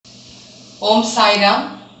Om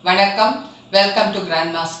Sairam, Vanakkam, welcome to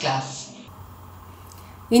Grandma's class.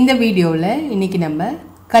 இந்த வீடியோவில் இன்னைக்கு நம்ம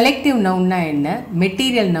கலெக்டிவ் நவுன்னா என்ன,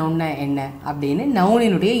 மெட்டீரியல் நவுன்னா என்ன அப்படின்னு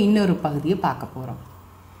நவுனினுடைய இன்னொரு பகுதியை பார்க்க போகிறோம்.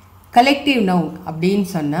 கலெக்டிவ் நவுன் அப்படின்னு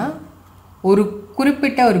சொன்னால் ஒரு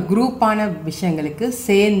குறிப்பிட்ட ஒரு குரூப்பான விஷயங்களுக்கு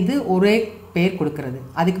சேர்ந்து ஒரே பேர் கொடுக்கறது,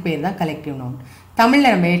 அதுக்கு பேர் தான் கலெக்டிவ் நவுன்.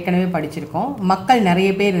 தமிழில் நம்ம ஏற்கனவே படிச்சிருக்கோம். மக்கள் நிறைய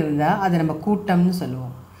பேர் இருந்தால் அதை நம்ம கூட்டம்னு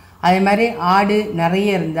சொல்லுவோம். அதே மாதிரி ஆடு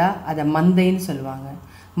நிறைய இருந்தால் அதை மந்தைன்னு சொல்லுவாங்க.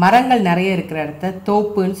 மரங்கள் நிறைய இருக்கிற இடத்த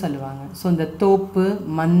தோப்புன்னு சொல்லுவாங்க. ஸோ இந்த தோப்பு,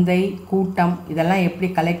 மந்தை, கூட்டம் இதெல்லாம் எப்படி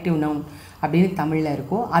கலெக்டிவ் நவுன் அப்படின்னு தமிழில்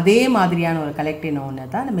இருக்கோ அதே மாதிரியான ஒரு கலெக்டிவ் நவுனை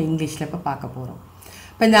தான் நம்ம இங்கிலீஷில் இப்போ பார்க்க போகிறோம்.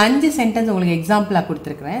 இப்போ இந்த 5 சென்டென்ஸ் உங்களுக்கு எக்ஸாம்பிளாக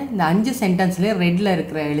கொடுத்துருக்குறேன். இந்த 5 சென்டென்ஸ்லேயே ரெட்டில்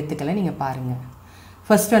இருக்கிற எழுத்துக்களை நீங்கள் பாருங்கள்.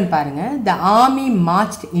 ஃபர்ஸ்ட் ஒன் பாருங்கள். த army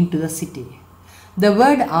மார்ச்ட் in to the city. The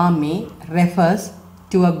word army refers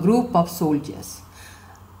to a group of soldiers.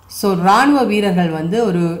 So இராணுவ வீரர்கள் வந்து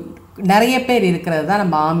ஒரு நிறைய பேர் இருக்கிறது தான்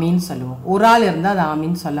நம்ம ஆர்மின்னு சொல்லுவோம். ஒரு ஆள் இருந்தால் அது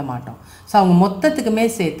ஆர்மின்னு சொல்ல மாட்டோம். ஸோ அவங்க மொத்தத்துக்குமே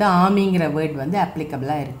சேர்த்து ஆர்மிங்கிற வேர்ட் வந்து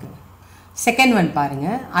அப்ளிகபிளாக இருக்குது. செகண்ட் ஒன்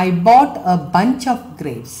பாருங்கள். ஐ பாட் அ பஞ்ச் ஆஃப்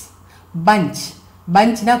கிரேப்ஸ்.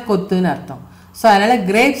 பஞ்ச்னா கொத்துன்னு அர்த்தம். ஸோ அதனால்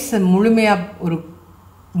கிரேப்ஸ்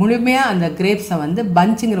முழுமையாக அந்த கிரேப்ஸை வந்து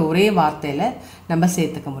பஞ்சுங்கிற ஒரே வார்த்தையில் நம்ம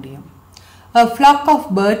சேர்த்துக்க முடியும். அ flag of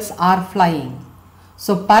birds R flying.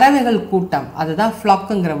 So பறவைகள் கூட்டம், அதுதான்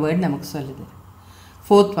ஃப்ளாக்குங்கிற வேர்ட் நமக்கு சொல்லுது.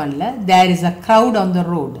 ஃபோர்த் ஒனில் there is a crowd on the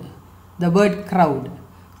road. The word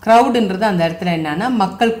க்ரௌடுன்றது அந்த இடத்துல என்னன்னா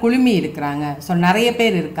மக்கள் குழுமி இருக்கிறாங்க, ஸோ நிறைய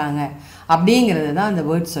பேர் இருக்காங்க அப்படிங்கிறது தான் அந்த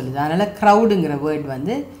வேர்ட் சொல்லுது. அதனால் க்ரௌடுங்கிற வேர்ட்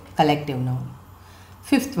வந்து collective noun.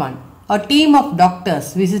 Fifth one, a team of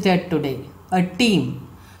doctors visited today. A team,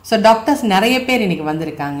 so doctors நிறைய பேர் இன்றைக்கி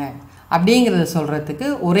வந்திருக்காங்க அப்படிங்கிறத சொல்கிறதுக்கு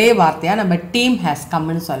ஒரே வார்த்தையாக நம்ம டீம் ஹேஸ்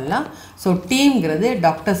கம்னு சொல்லலாம். So டீம்ங்கிறது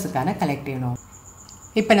டாக்டர்ஸுக்கான collective noun.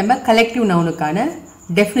 இப்போ நம்ம கலெக்டிவ் நவுனுக்கான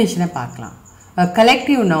டெஃபினிஷனை பார்க்கலாம். A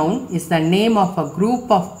collective noun is the name of a group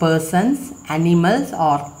of persons, animals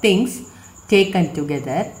or things taken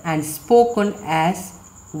together and spoken as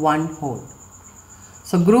one whole.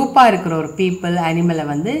 So குரூப்பாக இருக்கிற ஒரு பீப்புள், அனிமலை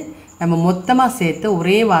வந்து நம்ம மொத்தமாக சேர்த்து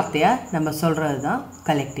ஒரே வார்த்தையாக நம்ம சொல்கிறது தான்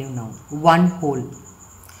collective noun, one whole.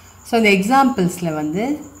 So இந்த எக்ஸாம்பிள்ஸில் வந்து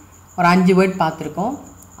ஒரு 5 வேர்ட் பார்த்துருக்கோம்.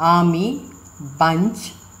 Army, punch,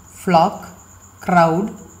 flag,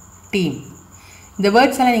 crowd, team. இந்த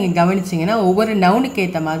வேர்ட்ஸ் எல்லாம் நீங்கள் கவனிச்சிங்கன்னா ஒவ்வொரு நவுனுக்கு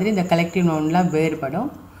ஏற்ற மாதிரி இந்த கலெக்டிவ் நவுன்லாம் வேறுபடும்.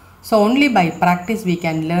 So only by practice we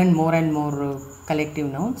can learn more and more collective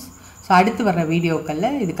nouns. So அடுத்து வர்ற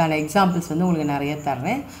வீடியோக்களில் இதுக்கான எக்ஸாம்பிள்ஸ் வந்து உங்களுக்கு நிறைய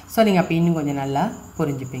தர்றேன். ஸோ நீங்கள் அப்போ இன்னும் கொஞ்சம் நல்லா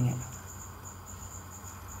புரிஞ்சுப்பீங்க.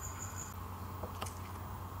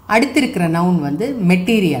 அடுத்து இருக்கிற நவுன் வந்து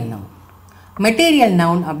மெட்டீரியல் நவுன். மெட்டீரியல்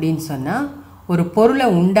நவுன் அப்படின்னு சொன்னால் ஒரு பொருளை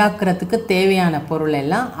உண்டாக்குறதுக்கு தேவையான பொருள்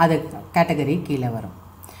எல்லாம் அது கேட்டகரி கீழே வரும்.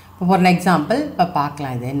 இப்போ ஃபார் எக்ஸாம்பிள் இப்போ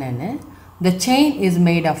பார்க்கலாம் இது என்னென்னு. The chain is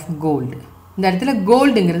made of gold. இந்த இடத்துல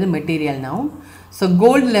கோல்டுங்கிறது மெட்டீரியல் நவுன். ஸோ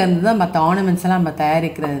கோல்டிலேருந்து தான் மற்ற ஆர்னமெண்ட்ஸ் எல்லாம் நம்ம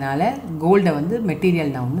தயாரிக்கிறதுனால கோல்டை வந்து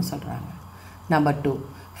மெட்டீரியல் நவுன்னு சொல்கிறாங்க. Number 2,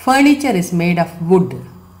 furniture is made of would.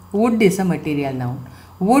 Would is a material noun.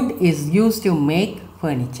 Would is used to make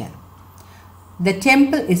furniture. The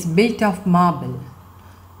temple is built of marble.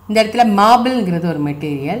 இந்த இடத்துல மார்பிள்ங்கிறது ஒரு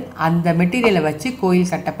மெட்டீரியல், அந்த மெட்டீரியலை வச்சு கோயில்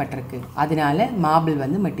கட்டப்பட்டிருக்கு, அதனால மார்பிள்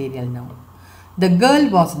வந்து material noun. The girl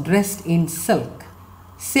was dressed in silk.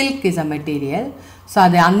 Silk is a material. So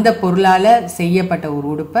அது அந்த பொருளால் செய்யப்பட்ட ஒரு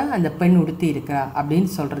உடுப்பை அந்த பெண் உடுத்தி இருக்கிறா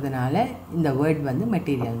அப்படின்னு சொல்கிறதுனால இந்த வேர்ட் வந்து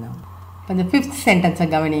மெட்டீரியல் நவுன். இப்போ இந்த 5th சென்டென்ஸை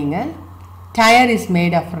கவனிங்க. Tyre is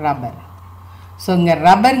made of rubber. So இங்கே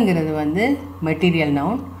ரப்பருங்கிறது வந்து material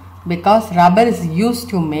noun because rubber is used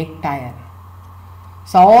to make tyre.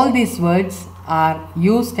 So all these words are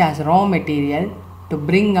used as raw material to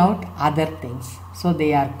bring out other things. So they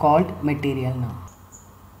are called material noun.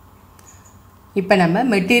 இப்போ நம்ம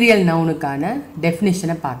material நவுனுக்கான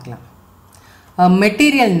டெஃபினிஷனை பார்க்கலாம்.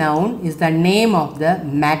 Material noun is the name of the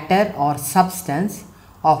matter R substance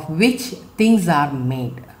of which things are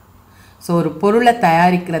mat. So ஒரு பொருளை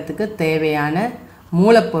தயாரிக்கிறதுக்கு தேவையான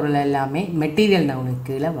மூலப்பொருள் எல்லாமே material நவுனுக்கு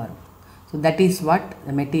கீழே வரும். So that is what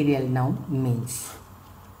the material noun means.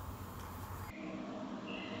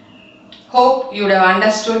 Hope you would have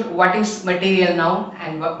understood what is material noun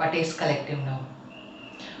and what is collective noun.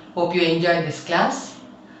 Hope you enjoyed this class.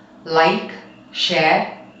 Like, share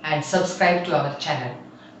and subscribe to our channel.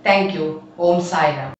 Thank you. Om Sairam.